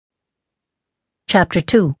Chapter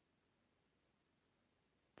 2.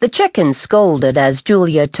 The chickens scolded as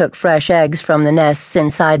Julia took fresh eggs from the nests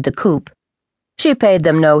inside the coop. She paid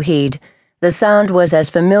them no heed. The sound was as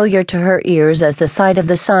familiar to her ears as the sight of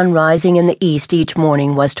the sun rising in the east each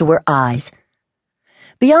morning was to her eyes.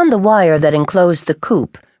 Beyond the wire that enclosed the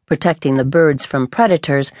coop, protecting the birds from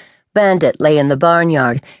predators, Bandit lay in the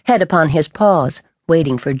barnyard, head upon his paws,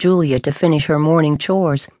 waiting for Julia to finish her morning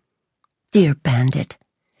chores. Dear Bandit.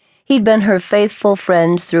 He'd been her faithful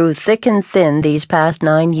friend through thick and thin these past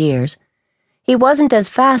 9 years. He wasn't as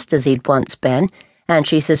fast as he'd once been, and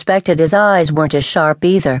she suspected his eyes weren't as sharp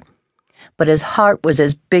either. But his heart was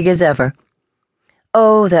as big as ever.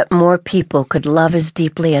 Oh, that more people could love as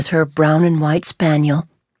deeply as her brown and white spaniel.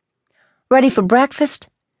 "Ready for breakfast?"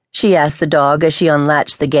 she asked the dog as she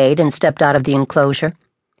unlatched the gate and stepped out of the enclosure.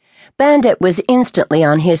 Bandit was instantly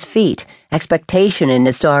on his feet, expectation in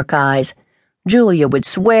his dark eyes. Julia would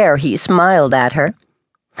swear he smiled at her.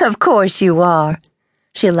 "Of course you are."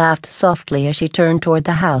 She laughed softly as she turned toward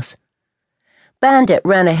the house. Bandit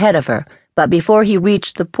ran ahead of her, but before he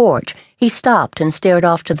reached the porch, he stopped and stared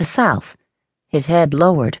off to the south. His head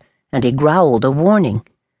lowered, and he growled a warning.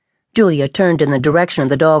 Julia turned in the direction of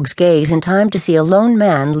the dog's gaze in time to see a lone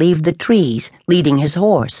man leave the trees, leading his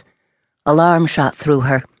horse. Alarm shot through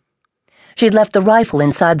her. She'd left the rifle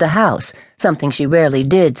inside the house, something she rarely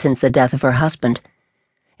did since the death of her husband.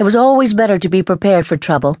 It was always better to be prepared for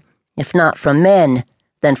trouble, if not from men,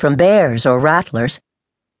 than from bears or rattlers.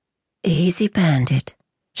 "Easy, Bandit,"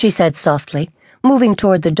 she said softly, moving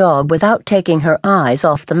toward the dog without taking her eyes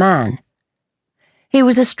off the man. He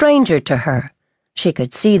was a stranger to her. She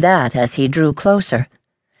could see that as he drew closer.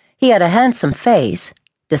 He had a handsome face,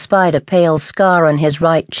 despite a pale scar on his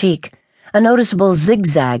right cheek, a noticeable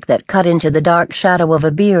zigzag that cut into the dark shadow of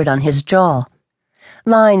a beard on his jaw.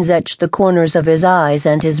 Lines etched the corners of his eyes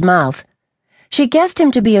and his mouth. She guessed him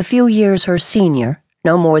to be a few years her senior,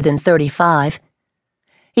 no more than 35.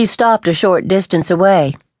 He stopped a short distance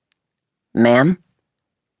away. "Ma'am?"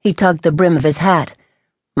 He tugged the brim of his hat.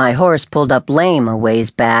 "My horse pulled up lame a ways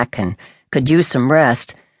back and could use some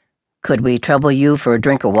rest. Could we trouble you for a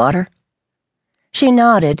drink of water?" She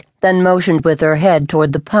nodded, then motioned with her head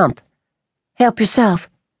toward the pump. "Help yourself."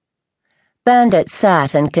 Bandit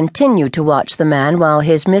sat and continued to watch the man while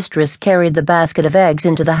his mistress carried the basket of eggs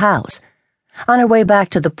into the house. On her way back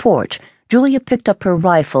to the porch, Julia picked up her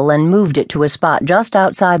rifle and moved it to a spot just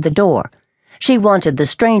outside the door. She wanted the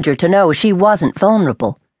stranger to know she wasn't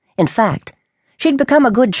vulnerable. In fact, she'd become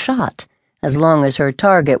a good shot, as long as her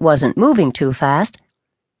target wasn't moving too fast.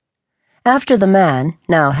 After the man,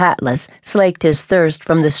 now hatless, slaked his thirst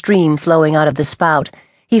from the stream flowing out of the spout,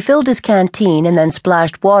 he filled his canteen and then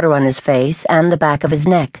splashed water on his face and the back of his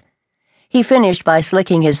neck. He finished by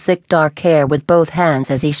slicking his thick dark hair with both hands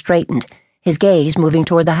as he straightened, his gaze moving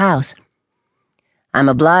toward the house. "I'm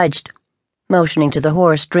obliged." Motioning to the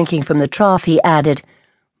horse drinking from the trough, he added,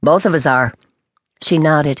 "Both of us are." She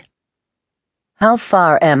nodded. "How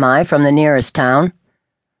far am I from the nearest town?"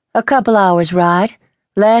 "A couple hours' ride.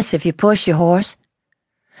 Less if you push your horse."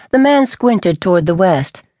 The man squinted toward the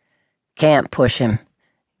west. "Can't push him.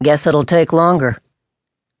 Guess it'll take longer."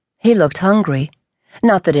 He looked hungry.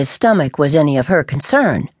 Not that his stomach was any of her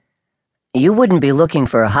concern. "You wouldn't be looking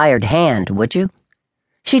for a hired hand, would you?"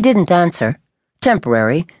 She didn't answer.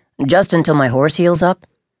 "Temporary, just until my horse heals up."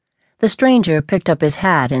 The stranger picked up his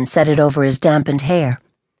hat and set it over his dampened hair.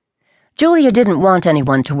 Julia didn't want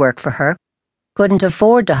anyone to work for her. Couldn't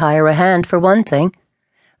afford to hire a hand for one thing.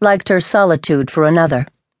 Liked her solitude for another.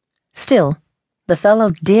 Still, the fellow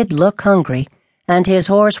did look hungry, and his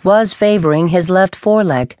horse was favoring his left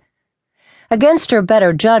foreleg. Against her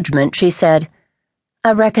better judgment, she said,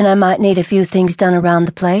 "I reckon I might need a few things done around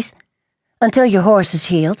the place. Until your horse is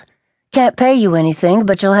healed. Can't pay you anything,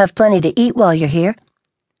 but you'll have plenty to eat while you're here."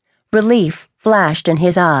 Relief flashed in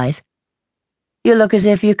his eyes. "You look as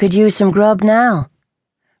if you could use some grub now."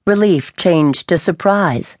 Relief changed to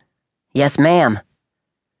surprise. "Yes, ma'am."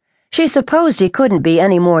 She supposed he couldn't be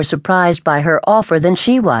any more surprised by her offer than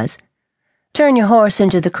she was. "Turn your horse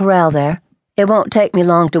into the corral there. It won't take me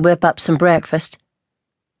long to whip up some breakfast."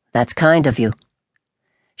 "That's kind of you."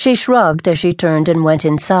 She shrugged as she turned and went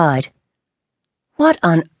inside. What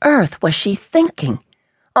on earth was she thinking?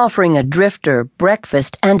 Offering a drifter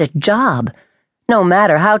breakfast and a job, no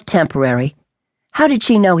matter how temporary. How did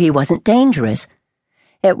she know he wasn't dangerous?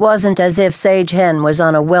 It wasn't as if Sage Hen was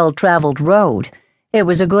on a well-traveled road. It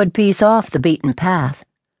was a good piece off the beaten path.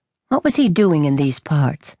 What was he doing in these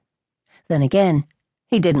parts? Then again,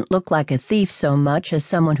 he didn't look like a thief so much as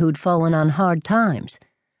someone who'd fallen on hard times.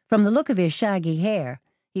 From the look of his shaggy hair,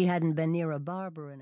 he hadn't been near a barber in